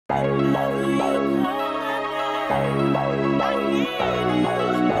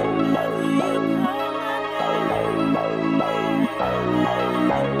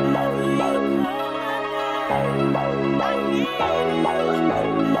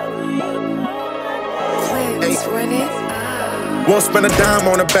Won't spend a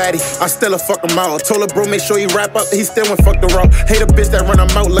dime on a baddie, I still a fuck him out. Told her bro, make sure he wrap up, he still went fuck the raw. Hate a bitch that run him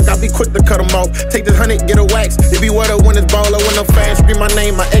out, look, I be quick to cut him off. Take this 100, get a wax, it be wetter when it's baller. When I'm fast, scream my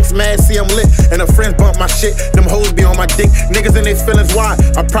name, my ex mad, see I'm lit. And her friends bump my shit, them hoes be on my dick. Niggas in their feelings, why?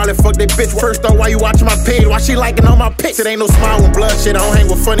 I probably fuck they bitch. First off, why you watching my page? Why she liking all my pics? It ain't no smile with blood shit, I don't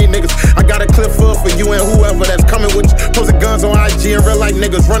hang with funny niggas. I got a clip full for you and whoever that's coming with you. Posting guns on IG and real life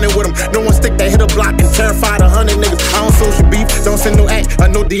niggas running with them. No one stick that hit a block and terrified 100 niggas. I don't social beef, don't send no act, I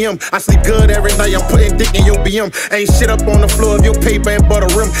no DM. I sleep good every night, I'm putting dick in your BM. Ain't shit up on the floor of your paper and butter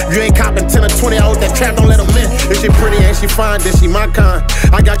rim. You ain't copping 10 or 20 out that trap, don't let them in. If she pretty and she fine, then she my kind.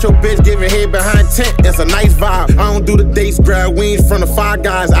 I got your bitch giving head behind tent, it's a nice vibe. I don't do the dates, grab wings from the Five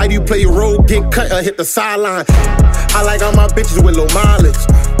Guys. I do play your role, get cut or hit the sideline. I like all my bitches with low mileage.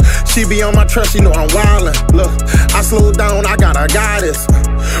 She be on my trust, she know I'm wildin'. Look, I slow down, I got a goddess.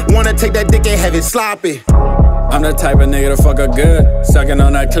 Wanna take that dick and have it sloppy. I'm the type of nigga to fuck her good, sucking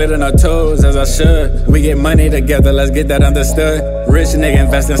on her clit and her toes as I should. We get money together, let's get that understood. Rich nigga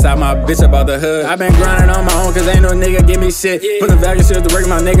invest inside my bitch about the hood. I been grinding on my own cause ain't no nigga give me shit. Put the value shit to work,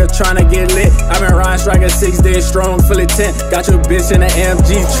 my nigga tryna get lit. I been riding striking 6 days strong, fully 10. Got your bitch in the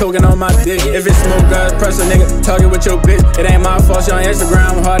AMG, choking on my dick. If it's smoke, guys, pressure nigga, talking with your bitch. It ain't my fault, she on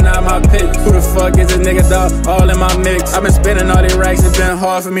Instagram, hard not my pick. Who the fuck is this nigga dog? All in my mix. I been spending all these racks, it's been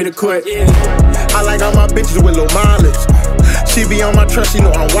hard for me to quit. I like all my bitches with low mileage. She be on my trust, she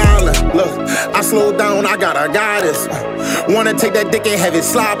know I'm wildin'. Look, I slow down, I got a goddess. Wanna take that dick and have it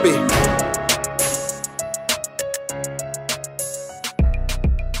sloppy.